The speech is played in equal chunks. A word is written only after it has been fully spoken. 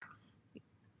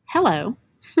Hello.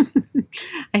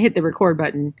 I hit the record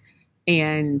button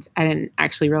and I didn't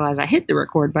actually realize I hit the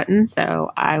record button. So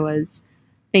I was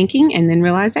thinking and then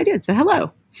realized I did. So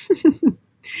hello.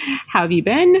 How have you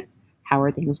been? How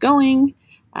are things going?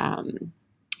 I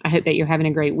hope that you're having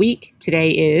a great week.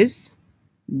 Today is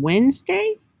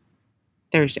Thursday.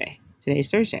 Today's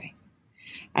Thursday.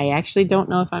 I actually don't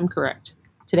know if I'm correct.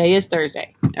 Today is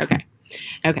Thursday. Okay.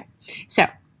 So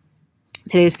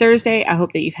today is Thursday. I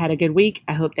hope that you've had a good week.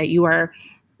 I hope that you are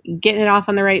getting it off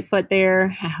on the right foot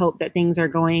there. I hope that things are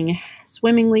going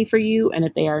swimmingly for you. And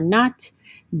if they are not,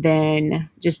 then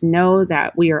just know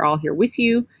that we are all here with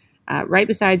you, right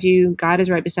beside you. God is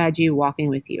right beside you, walking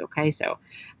with you. Okay. So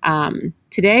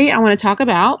today I want to talk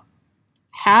about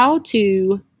how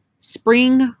to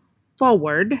spring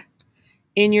forward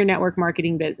in your network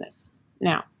marketing business.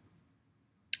 Now,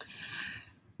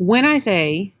 when I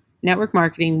say network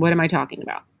marketing, what am I talking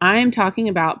about? I am talking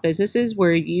about businesses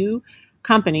where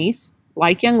companies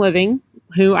like Young Living,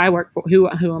 who I work for, who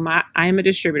am I am a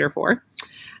distributor for,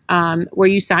 where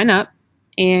you sign up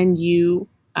and you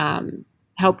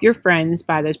help your friends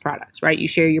buy those products, right? You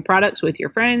share your products with your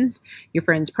friends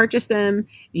purchase them,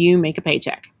 you make a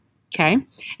paycheck, okay?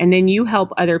 And then you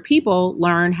help other people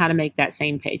learn how to make that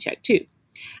same paycheck too.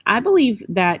 I believe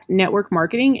that network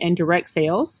marketing and direct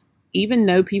sales, even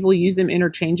though people use them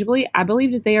interchangeably, I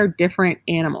believe that they are different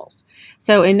animals.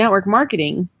 So in network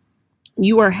marketing,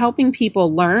 you are helping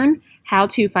people learn how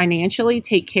to financially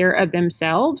take care of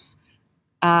themselves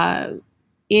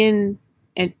in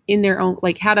their own,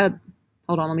 like how to,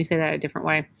 hold on, let me say that a different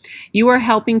way. You are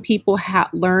helping people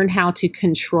learn how to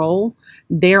control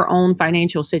their own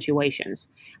financial situations,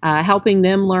 helping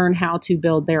them learn how to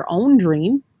build their own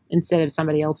dream instead of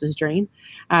somebody else's dream.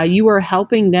 You are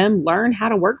helping them learn how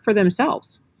to work for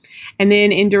themselves. And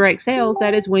then in direct sales,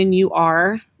 that is when you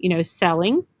are,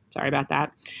 selling. Sorry about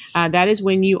that. That is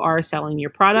when you are selling your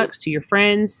products to your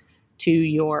friends, to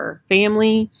your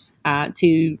family,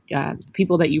 to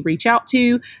people that you reach out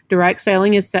to. Direct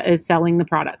selling is selling the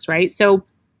products, right? So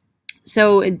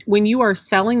when you are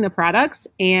selling the products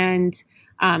and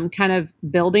kind of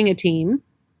building a team,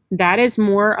 that is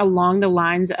more along the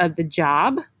lines of the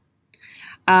job.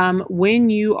 When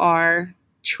you are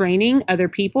training other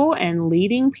people and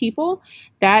leading people,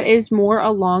 that is more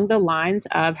along the lines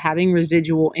of having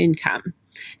residual income.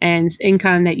 And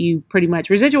income that you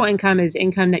residual income is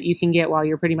income that you can get while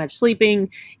you're pretty much sleeping,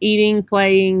 eating,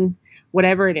 playing,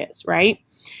 whatever it is, right?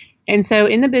 And so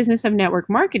in the business of network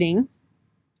marketing,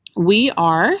 we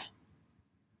are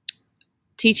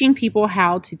teaching people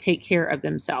how to take care of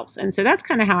themselves. And so that's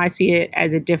kind of how I see it,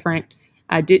 as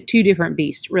two different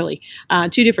beasts, really,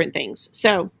 two different things.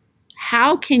 So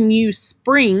how can you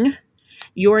spring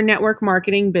your network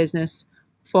marketing business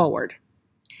forward?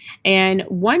 And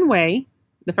one way,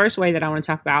 the first way that I want to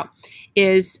talk about,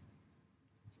 is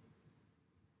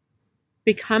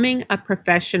becoming a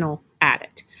professional at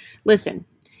it. Listen,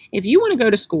 if you want to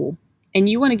go to school and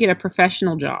you want to get a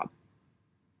professional job,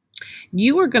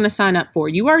 you are going to sign up for,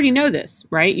 you already know this,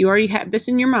 right? You already have this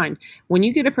in your mind. When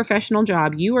you get a professional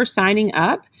job, you are signing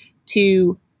up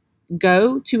to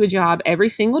go to a job every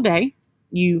single day.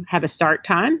 You have a start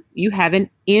time. You have an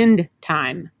end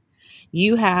time.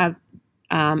 You have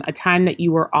a time that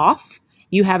you are off.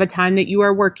 You have a time that you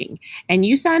are working. And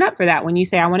you sign up for that when you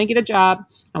say, I want to get a job.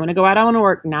 I want to go out on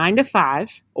work 9 to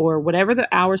 5 or whatever the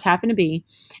hours happen to be.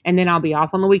 And then I'll be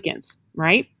off on the weekends,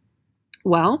 right?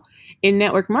 Well, in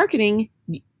network marketing,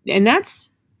 and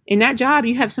that's in that job,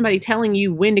 you have somebody telling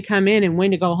you when to come in and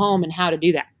when to go home and how to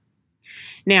do that.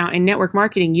 Now, in network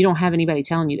marketing, you don't have anybody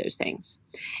telling you those things.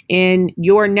 In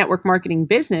your network marketing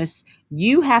business,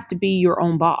 you have to be your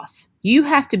own boss. You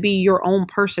have to be your own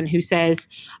person who says,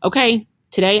 okay,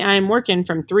 today I'm working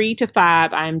from 3 to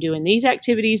 5. I'm doing these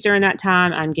activities during that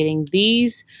time. I'm getting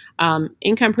these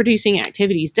income producing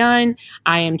activities done.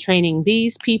 I am training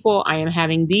these people. I am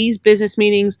having these business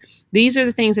meetings. These are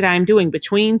the things that I'm doing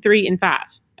between 3 and 5.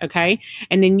 Okay.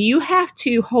 And then you have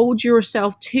to hold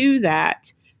yourself to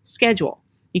that schedule.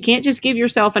 You can't just give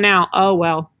yourself an out. Oh,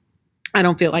 well, I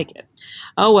don't feel like it.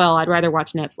 Oh, well, I'd rather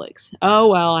watch Netflix. Oh,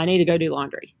 well, I need to go do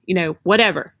laundry.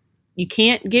 Whatever. You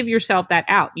can't give yourself that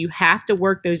out. You have to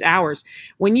work those hours.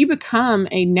 When you become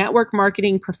a network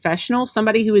marketing professional,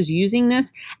 somebody who is using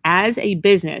this as a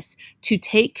business to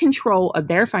take control of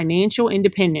their financial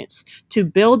independence, to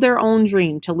build their own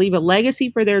dream, to leave a legacy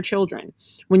for their children,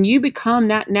 when you become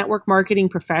that network marketing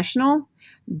professional,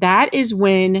 that is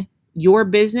when your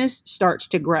business starts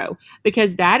to grow,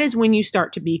 because that is when you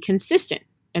start to be consistent.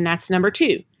 And that's number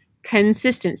 2,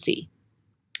 consistency.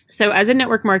 So as a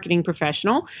network marketing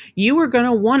professional, you are going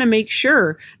to want to make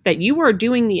sure that you are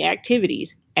doing the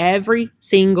activities every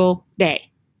single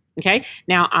day. Okay.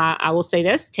 Now, I will say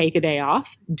this, take a day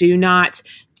off. Do not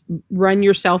run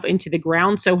yourself into the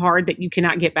ground so hard that you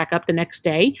cannot get back up the next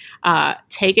day.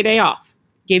 Take a day off.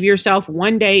 Give yourself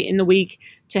one day in the week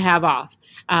to have off.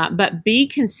 But be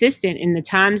consistent in the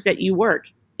times that you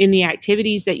work, in the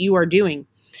activities that you are doing,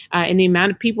 in the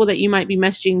amount of people that you might be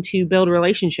messaging to build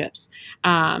relationships.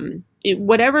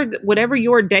 Whatever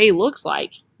your day looks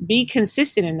like, be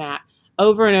consistent in that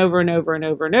over and over and over and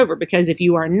over and over. Because if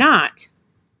you are not,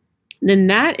 then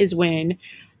that is when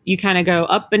you kind of go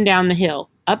up and down the hill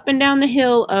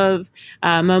of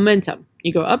momentum.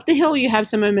 You go up the hill, you have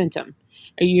some momentum.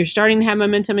 You're starting to have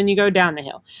momentum and you go down the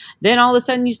hill. Then all of a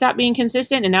sudden you stop being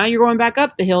consistent and now you're going back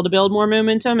up the hill to build more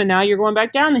momentum, and now you're going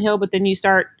back down the hill, but then you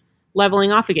start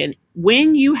leveling off again.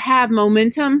 When you have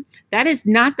momentum, that is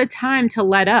not the time to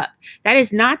let up. That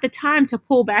is not the time to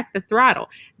pull back the throttle.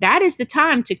 That is the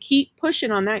time to keep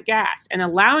pushing on that gas and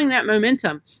allowing that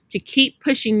momentum to keep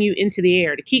pushing you into the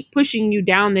air, to keep pushing you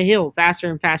down the hill faster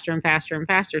and faster and faster and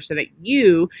faster, so that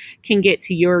you can get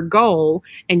to your goal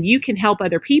and you can help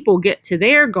other people get to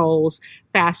their goals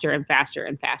faster and faster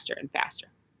and faster and faster.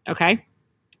 Okay?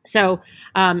 So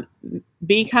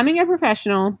becoming a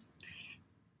professional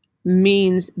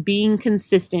means being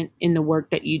consistent in the work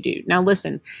that you do. Now,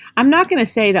 listen, I'm not going to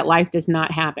say that life does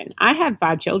not happen. I have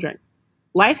 5 children.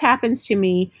 Life happens to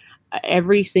me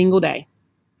every single day.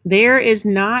 There has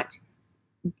not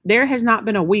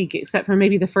been a week, except for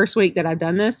maybe the first week that I've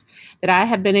done this, that I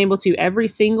have been able to every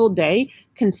single day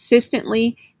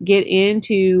consistently get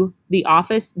into the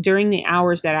office during the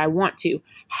hours that I want to.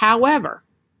 However,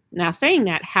 I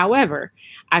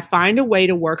find a way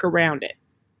to work around it.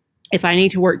 If I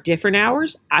need to work different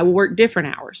hours, I will work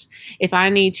different hours. If I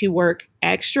need to work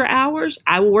extra hours,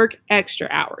 I will work extra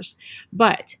hours.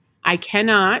 But I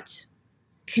can't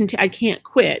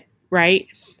quit, right?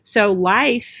 So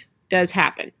life does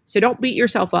happen. So don't beat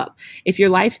yourself up. If your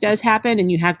life does happen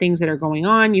and you have things that are going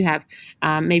on, you have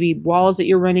maybe walls that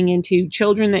you're running into,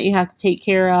 children that you have to take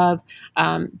care of,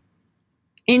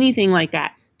 anything like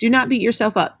that. Do not beat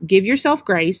yourself up. Give yourself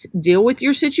grace, deal with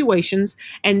your situations,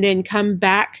 and then come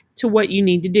back to what you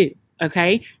need to do.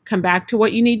 Okay? Come back to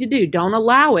what you need to do. Don't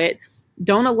allow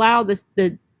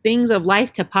the things of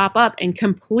life to pop up and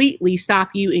completely stop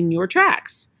you in your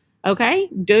tracks. Okay?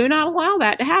 Do not allow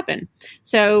that to happen.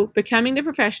 So becoming the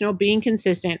professional, being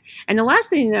consistent. And the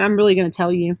last thing that I'm really going to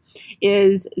tell you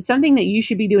is something that you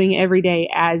should be doing every day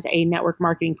as a network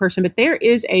marketing person, but there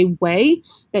is a way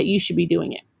that you should be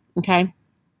doing it. Okay?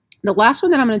 The last one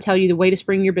that I'm going to tell you, the way to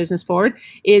spring your business forward,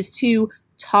 is to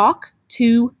talk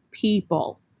to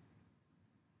people.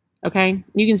 Okay?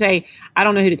 You can say, I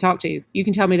don't know who to talk to. You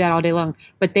can tell me that all day long.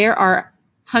 But there are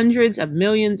hundreds of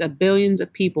millions of billions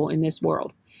of people in this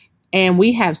world. And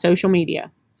we have social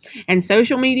media. And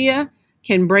social media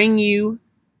can bring you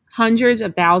hundreds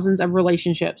of thousands of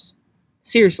relationships.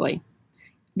 Seriously.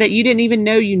 That you didn't even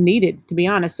know you needed, to be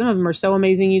honest. Some of them are so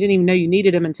amazing you didn't even know you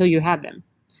needed them until you had them.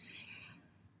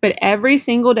 But every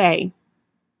single day,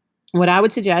 what I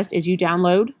would suggest is you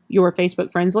download your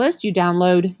Facebook friends list. You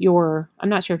download I'm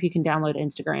not sure if you can download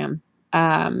Instagram,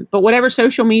 but whatever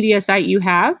social media site you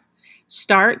have,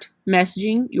 start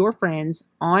messaging your friends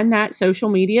on that social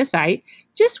media site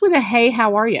just with a, hey,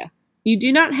 how are you? You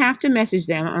do not have to message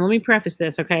them. Let me preface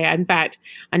this, okay? In fact,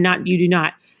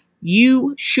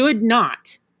 you should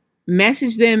not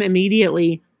message them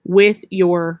immediately with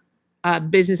your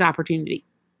business opportunity,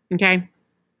 okay?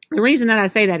 The reason that I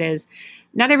say that is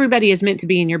not everybody is meant to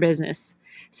be in your business.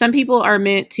 Some people are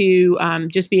meant to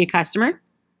just be a customer.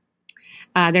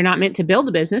 They're not meant to build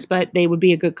a business, but they would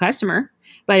be a good customer.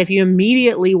 But if you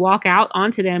immediately walk out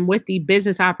onto them with the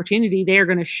business opportunity, they are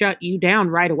going to shut you down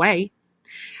right away.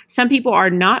 Some people are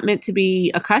not meant to be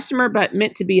a customer, but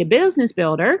meant to be a business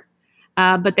builder,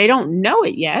 but they don't know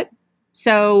it yet.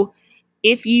 So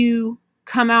if you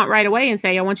come out right away and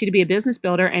say, I want you to be a business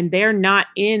builder, and they're not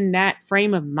in that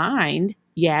frame of mind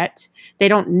yet, they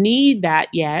don't need that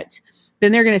yet,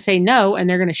 then they're going to say no, and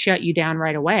they're going to shut you down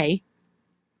right away.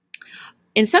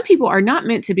 And some people are not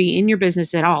meant to be in your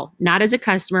business at all, not as a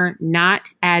customer, not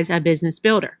as a business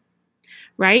builder,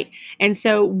 right? And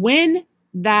so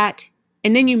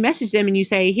and then you message them and you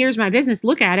say, here's my business,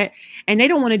 look at it, and they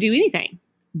don't want to do anything.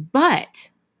 But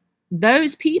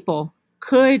those people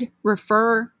could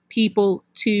refer people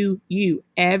to you.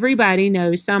 Everybody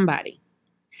knows somebody,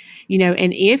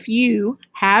 and if you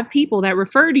have people that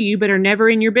refer to you but are never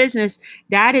in your business,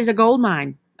 that is a gold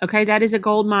mine. Okay. That is a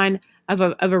gold mine of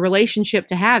a relationship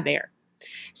to have there.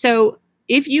 So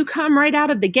If you come right out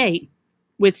of the gate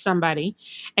with somebody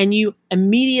and you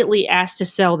immediately ask to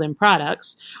sell them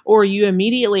products, or you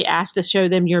immediately ask to show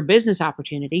them your business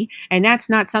opportunity, and that's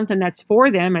not something that's for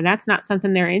them, and that's not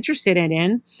something they're interested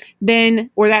in,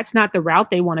 then, or that's not the route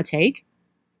they want to take,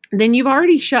 then you've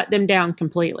already shut them down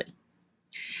completely.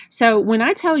 So when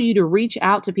I tell you to reach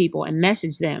out to people and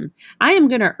message them, I am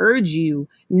going to urge you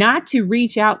not to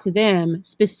reach out to them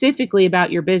specifically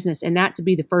about your business and that to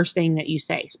be the first thing that you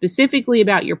say, specifically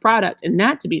about your product and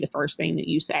that to be the first thing that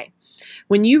you say.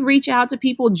 When you reach out to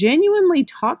people, genuinely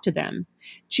talk to them,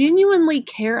 genuinely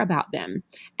care about them,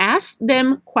 ask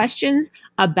them questions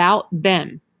about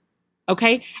them.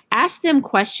 Okay? Ask them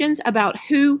questions about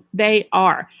who they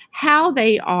are, how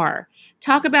they are.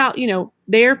 Talk about,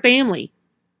 their family.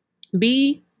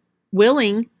 Be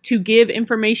willing to give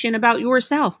information about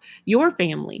yourself, your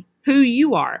family, who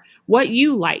you are, what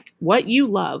you like, what you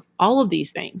love, all of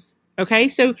these things. Okay?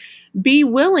 So be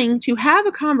willing to have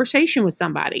a conversation with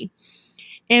somebody.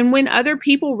 And when other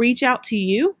people reach out to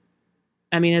you,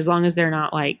 as long as they're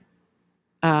not like,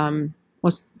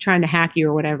 was trying to hack you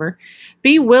or whatever,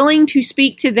 be willing to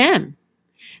speak to them.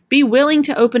 Be willing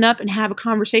to open up and have a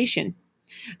conversation.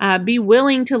 Be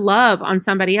willing to love on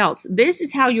somebody else. This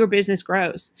is how your business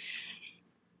grows.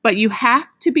 But you have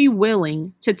to be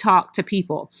willing to talk to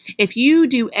people. If you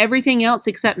do everything else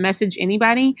except message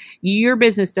anybody, your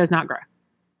business does not grow.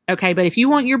 Okay, but if you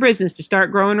want your business to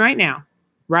start growing right now,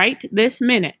 right this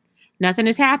minute, nothing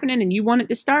is happening and you want it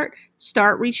to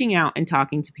start reaching out and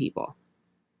talking to people.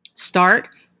 Start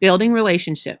building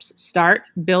relationships. Start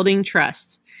building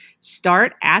trust.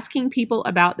 Start asking people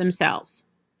about themselves.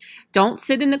 Don't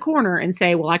sit in the corner and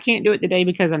say, well, I can't do it today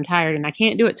because I'm tired, and I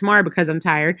can't do it tomorrow because I'm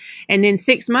tired. And then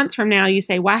 6 months from now, you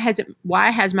say, why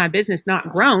has my business not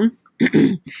grown?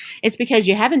 It's because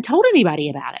you haven't told anybody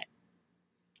about it.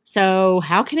 So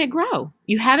how can it grow?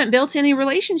 You haven't built any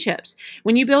relationships.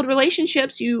 When you build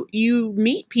relationships, you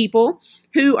meet people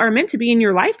who are meant to be in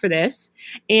your life for this.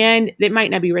 And they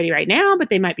might not be ready right now, but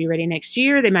they might be ready next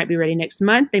year. They might be ready next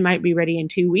month. They might be ready in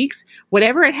 2 weeks.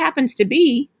 Whatever it happens to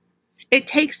be, it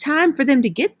takes time for them to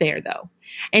get there, though.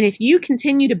 And if you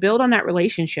continue to build on that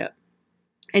relationship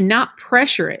and not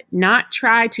pressure it, not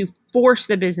try to force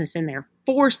the business in there,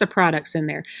 force the products in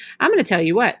there, I'm going to tell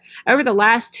you what, over the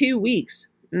last 2 weeks,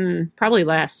 probably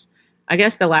less, I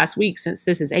guess the last week since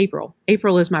this is April.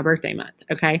 April is my birthday month,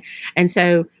 okay? And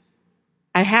so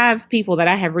I have people that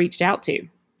I have reached out to.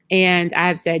 And I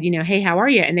have said, hey, how are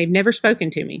you? And they've never spoken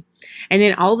to me. And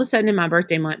then all of a sudden in my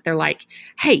birthday month, they're like,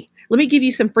 hey, let me give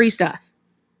you some free stuff.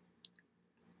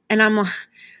 And I'm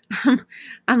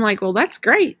like, well, that's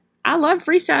great. I love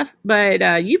free stuff,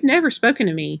 but you've never spoken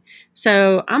to me.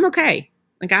 So I'm okay.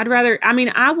 Like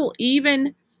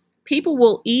people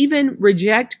will even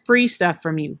reject free stuff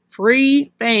from you,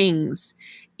 free things,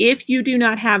 if you do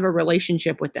not have a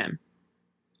relationship with them.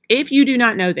 If you do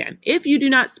not know them, if you do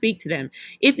not speak to them,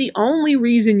 if the only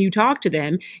reason you talk to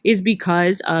them is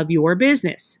because of your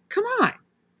business. Come on.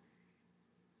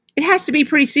 It has to be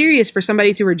pretty serious for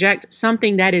somebody to reject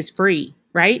something that is free,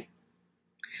 right?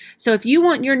 So if you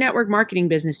want your network marketing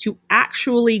business to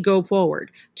actually go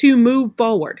forward, to move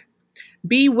forward,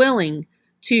 be willing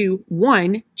to,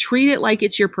 one, treat it like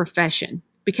it's your profession,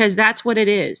 because that's what it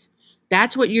is.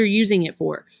 That's what you're using it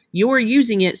for. You're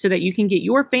using it so that you can get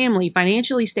your family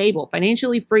financially stable,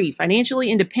 financially free, financially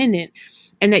independent,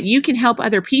 and that you can help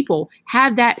other people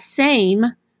have that same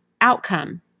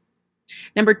outcome.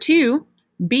 Number 2,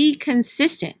 be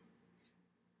consistent.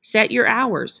 Set your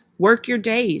hours, work your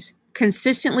days,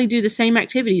 consistently do the same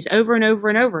activities over and over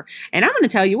and over. And I'm going to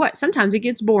tell you what, sometimes it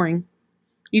gets boring.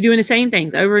 You're doing the same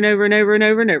things over and over and over and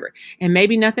over and over. And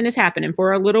maybe nothing is happening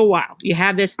for a little while. You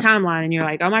have this timeline and you're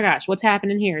like, oh my gosh, what's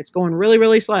happening here? It's going really,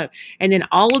 really slow. And then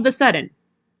all of a sudden,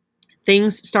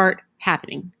 things start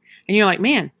happening. And you're like,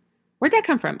 man, where'd that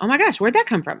come from? Oh my gosh, where'd that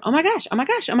come from? Oh my gosh, oh my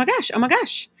gosh, oh my gosh, oh my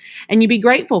gosh. And you be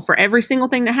grateful for every single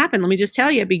thing that happened. Let me just tell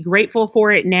you, be grateful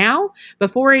for it now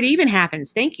before it even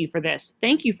happens. Thank you for this.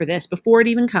 Thank you for this before it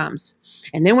even comes.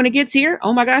 And then when it gets here,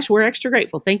 oh my gosh, we're extra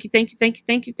grateful. Thank you, thank you, thank you,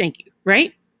 thank you, thank you,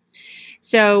 right?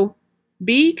 So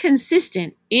be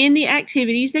consistent in the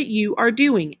activities that you are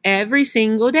doing every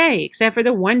single day, except for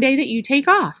the one day that you take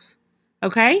off.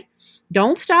 Okay?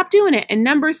 Don't stop doing it. And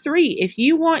number 3, if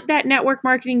you want that network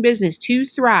marketing business to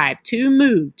thrive, to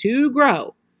move, to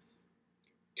grow,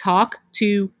 talk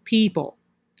to people.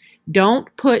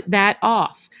 Don't put that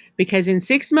off, because in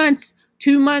 6 months,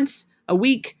 2 months, a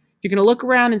week, you're going to look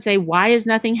around and say, why is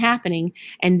nothing happening?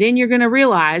 And then you're going to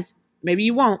realize, maybe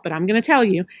you won't, but I'm going to tell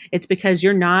you, it's because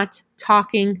you're not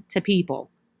talking to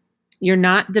people. You're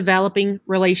not developing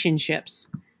relationships.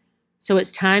 So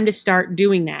it's time to start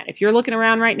doing that. If you're looking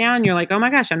around right now and you're like, oh my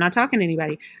gosh, I'm not talking to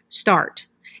anybody, start.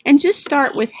 And just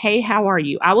start with, hey, how are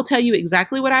you? I will tell you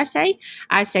exactly what I say.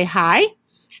 I say, hi.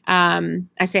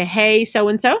 I say, hey,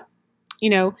 so-and-so.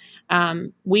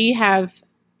 We have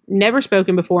never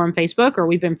spoken before on Facebook, or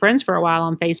we've been friends for a while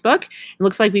on Facebook. It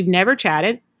looks like we've never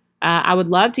chatted. I would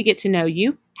love to get to know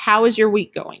you. How is your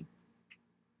week going?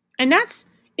 And that's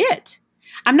it.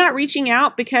 I'm not reaching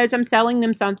out because I'm selling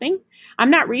them something. I'm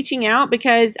not reaching out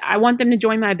because I want them to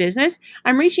join my business.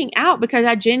 I'm reaching out because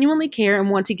I genuinely care and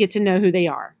want to get to know who they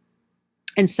are.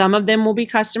 And some of them will be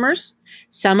customers.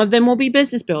 Some of them will be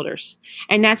business builders.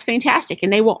 And that's fantastic.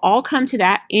 And they will all come to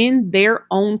that in their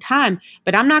own time.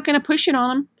 But I'm not going to push it on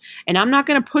them. And I'm not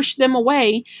going to push them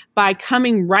away by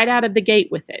coming right out of the gate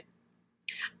with it.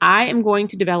 I am going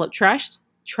to develop trust.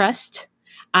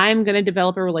 I'm going to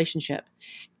develop a relationship.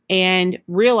 And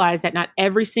realize that not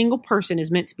every single person is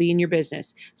meant to be in your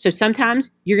business. So sometimes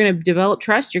you're going to develop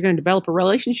trust, you're going to develop a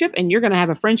relationship, and you're going to have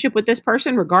a friendship with this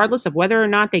person regardless of whether or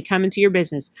not they come into your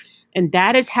business. And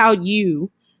that is how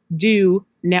you do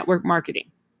network marketing.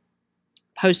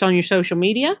 Post on your social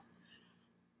media.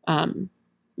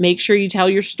 Make sure you tell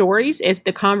your stories. If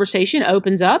the conversation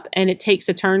opens up and it takes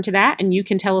a turn to that, and you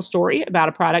can tell a story about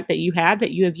a product that you have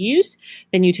used,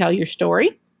 then you tell your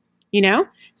story,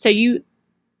 so you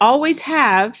always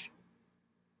have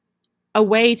a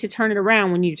way to turn it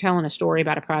around when you're telling a story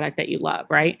about a product that you love,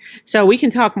 right? So we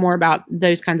can talk more about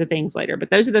those kinds of things later,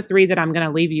 but those are the 3 that I'm going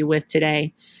to leave you with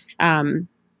today.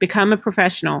 Become a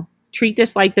professional. Treat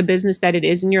this like the business that it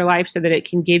is in your life so that it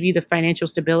can give you the financial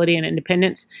stability and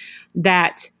independence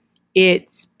that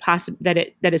is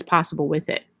possible with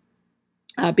it.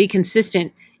 Be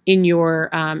consistent in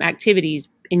your activities,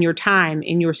 in your time,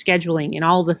 in your scheduling, in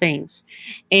all the things.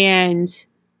 And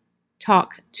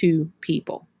talk to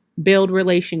people, build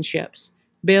relationships,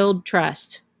 build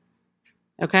trust.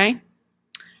 Okay?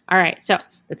 All right. So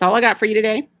that's all I got for you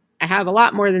today. I have a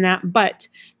lot more than that, but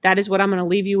that is what I'm going to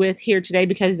leave you with here today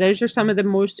because those are some of the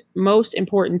most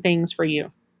important things for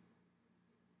you.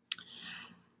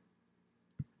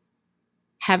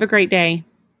 Have a great day.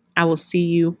 I will see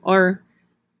you or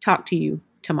talk to you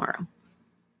tomorrow.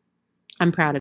 I'm proud of you.